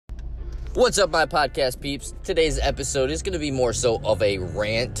What's up, my podcast peeps? Today's episode is going to be more so of a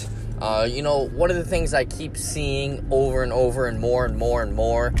rant. One of the things I keep seeing over and over and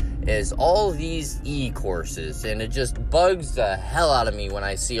more is all these e-courses, and it just bugs the hell out of me when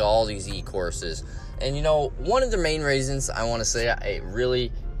I see all these e-courses. And one of the main reasons I want to say it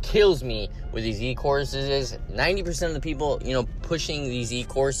really kills me with these e-courses is 90% of the people, pushing these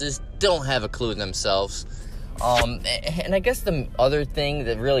e-courses don't have a clue themselves. And I guess the other thing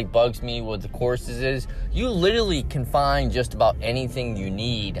that really bugs me with the courses is you literally can find just about anything you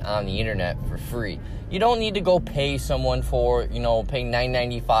need on the internet for free. You don't need to go pay someone for, pay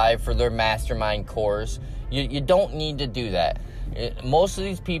 $9.95 for their mastermind course. You don't need to do that. Most of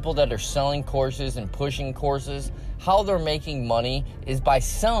these people that are selling courses and pushing courses, how they're making money is by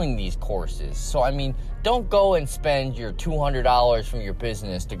selling these courses. So, don't go and spend your $200 from your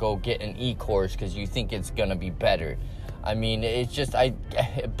business to go get an e-course because you think it's going to be better.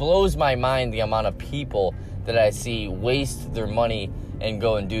 It blows my mind the amount of people that I see waste their money and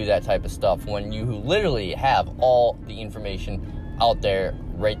go and do that type of stuff when you literally have all the information out there,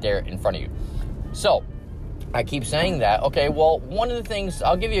 right there in front of you. So, I keep saying that. Okay, well, one of the things,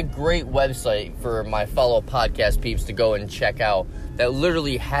 I'll give you a great website for my fellow podcast peeps to go and check out that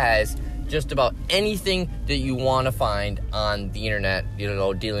literally has just about anything that you want to find on the internet,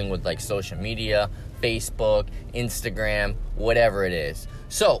 dealing with like social media, Facebook, Instagram, whatever it is.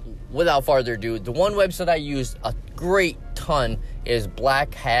 So, without further ado, the one website I use a great ton is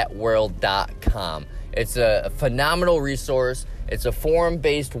blackhatworld.com. It's a phenomenal resource. It's a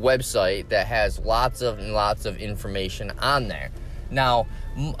forum-based website that has lots of information on there. Now,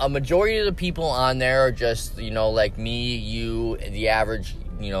 a majority of the people on there are just, like me, you, the average,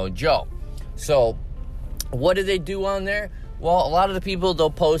 Joe. So, what do they do on there? Well, a lot of the people, they'll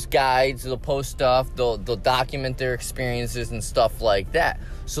post guides, they'll post stuff, they'll document their experiences and stuff like that.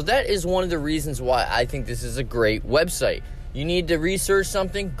 So that is one of the reasons why I think this is a great website. You need to research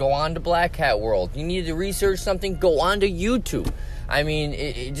something, go on to Black Hat World. You need to research something, go on to YouTube.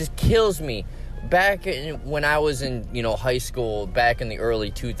 It just kills me. Back when I was in, high school, back in the early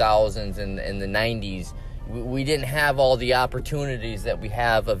 2000s and the 90s, we didn't have all the opportunities that we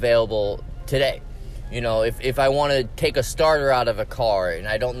have available today. If I want to take a starter out of a car and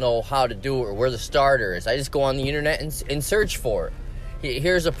I don't know how to do it or where the starter is, I just go on the internet and search for it.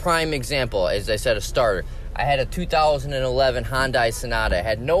 Here's a prime example, as I said, a starter. I had a 2011 Hyundai Sonata. I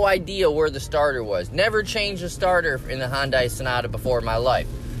had no idea where the starter was. Never changed a starter in the Hyundai Sonata before in my life.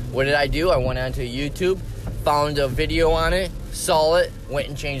 What did I do? I went onto YouTube, found a video on it, saw it, went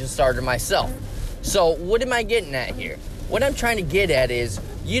and changed the starter myself. So what am I getting at here? What I'm trying to get at is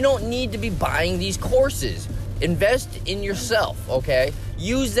you don't need to be buying these courses. Invest in yourself, okay?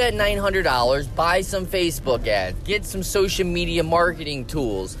 Use that $900, buy some Facebook ads, get some social media marketing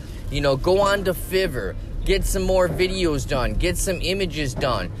tools, go on to Fiverr, get some more videos done, get some images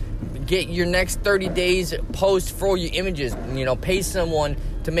done, get your next 30 days post for your images, pay someone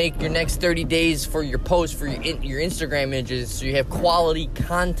to make your next 30 days for your post for your Instagram images so you have quality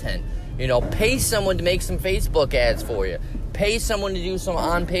content. Pay someone to make some Facebook ads for you. Pay someone to do some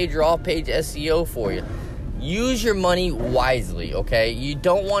on-page or off-page SEO for you. Use your money wisely, okay? You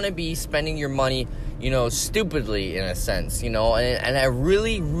don't want to be spending your money, stupidly in a sense, and I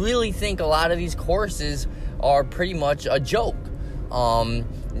really, really think a lot of these courses are pretty much a joke.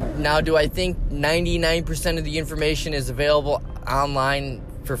 Now, do I think 99% of the information is available online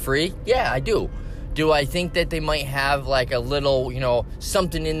for free? Yeah, I do. Do I think that they might have like a little,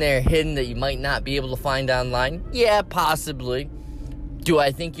 something in there hidden that you might not be able to find online? Yeah, possibly. Do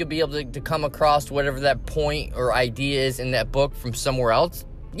I think you'll be able to come across whatever that point or idea is in that book from somewhere else?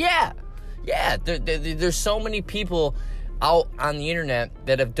 Yeah. There's so many people out on the internet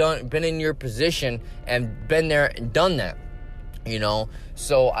that have been in your position and been there and done that.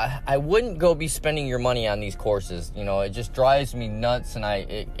 So I wouldn't go be spending your money on these courses. It just drives me nuts, and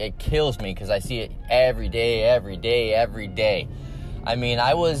it kills me because I see it every day.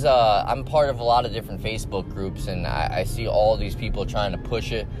 I'm part of a lot of different Facebook groups, and I see all these people trying to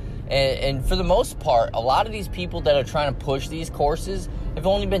push it. And for the most part, a lot of these people that are trying to push these courses have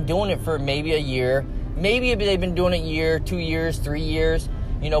only been doing it for maybe a year. Maybe they've been doing it a year, 2 years, 3 years.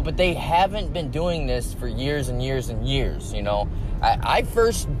 But they haven't been doing this for years and years and years, I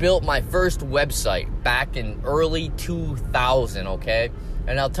first built my first website back in early 2000, okay?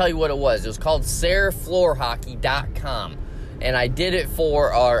 And I'll tell you what it was. It was called SarahFloorHockey.com. And I did it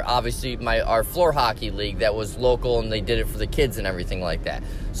for our floor hockey league that was local, and they did it for the kids and everything like that.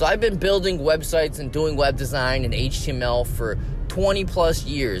 So I've been building websites and doing web design and HTML for 20 plus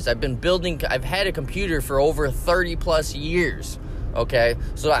years. I've had a computer for over 30 plus years. Okay,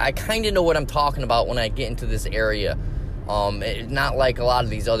 so I kind of know what I'm talking about when I get into this area. Not like a lot of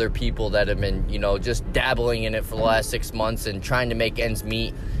these other people that have been, just dabbling in it for the last 6 months and trying to make ends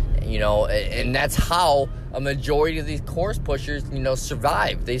meet, and that's how a majority of these course pushers,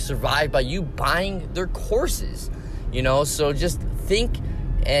 survive. They survive by you buying their courses, so just think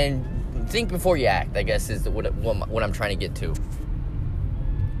before you act, I guess, is what I'm trying to get to.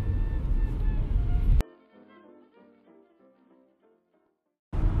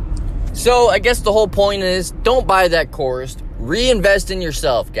 So I guess the whole point is, don't buy that course. Reinvest in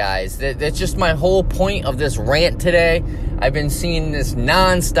yourself, guys. That's just my whole point of this rant today. I've been seeing this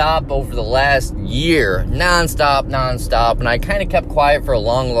nonstop over the last year. Nonstop. And I kind of kept quiet for a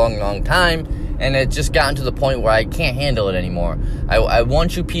long time. And it just gotten to the point where I can't handle it anymore. I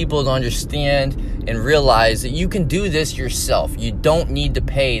want you people to understand and realize that you can do this yourself. You don't need to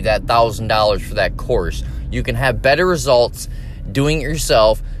pay that $1,000 for that course. You can have better results doing it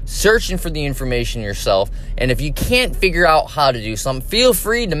yourself, searching for the information yourself. And if you can't figure out how to do something, feel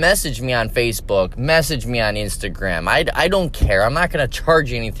free to message me on Facebook, message me on Instagram. I don't care. I'm not going to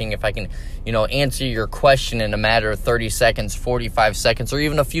charge you anything if I can, answer your question in a matter of 30 seconds, 45 seconds, or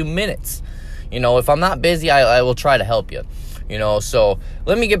even a few minutes. If I'm not busy, I will try to help you. So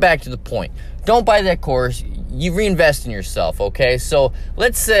let me get back to the point. Don't buy that course. You reinvest in yourself, okay? So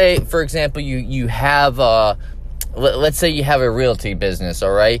let's say, for example, you have let's say you have a realty business,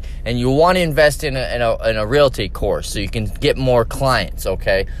 all right, and you want to invest in a realty course so you can get more clients,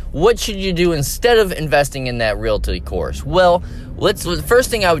 okay? What should you do instead of investing in that realty course? Well, the first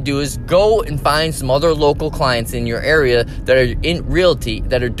thing I would do is go and find some other local clients in your area that are in realty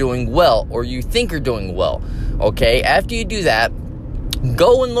that are doing well, or you think are doing well, okay? After you do that,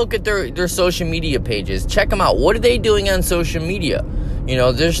 go and look at their social media pages. Check them out. What are they doing on social media?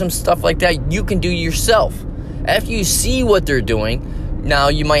 There's some stuff like that you can do yourself. After you see what they're doing, now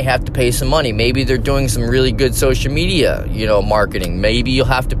you might have to pay some money. Maybe they're doing some really good social media, marketing. Maybe you'll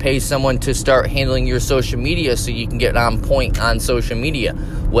have to pay someone to start handling your social media so you can get on point on social media,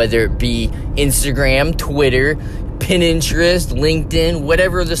 whether it be Instagram, Twitter, Pinterest, LinkedIn,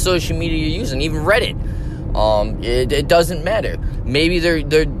 whatever the social media you're using, even Reddit. It doesn't matter. Maybe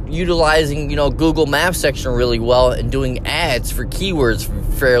they're utilizing, Google Maps section really well and doing ads for keywords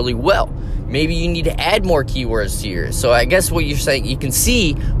fairly well. Maybe you need to add more keywords to yours. So I guess what you're saying, you can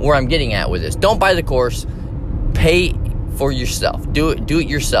see where I'm getting at with this. Don't buy the course. Pay for yourself. Do it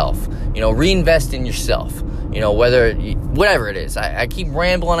yourself. Reinvest in yourself. Whatever it is. I keep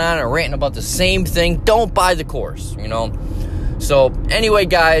rambling on and ranting about the same thing. Don't buy the course, So anyway,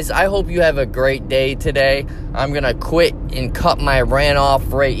 guys, I hope you have a great day today. I'm going to quit and cut my rant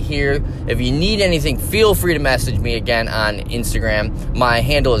off right here. If you need anything, feel free to message me again on Instagram. My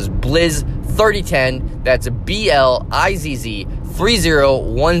handle is Blizz3010. That's BLIZZ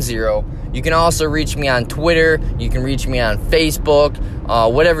 3010. You can also reach me on Twitter. You can reach me on Facebook.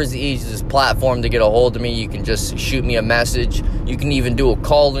 Whatever's the easiest platform to get a hold of me, you can just shoot me a message. You can even do a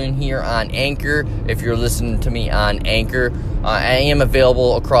call in here on Anchor if you're listening to me on Anchor. I am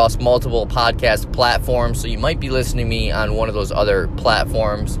available across multiple podcast platforms, so you might be listening to me on one of those other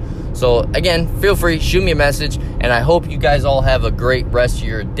platforms. So again, feel free, shoot me a message, and I hope you guys all have a great rest of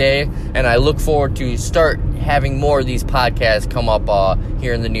your day, and I look forward to start having more of these podcasts come up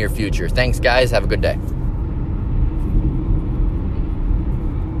here in the near future. Thanks, guys. Have a good day.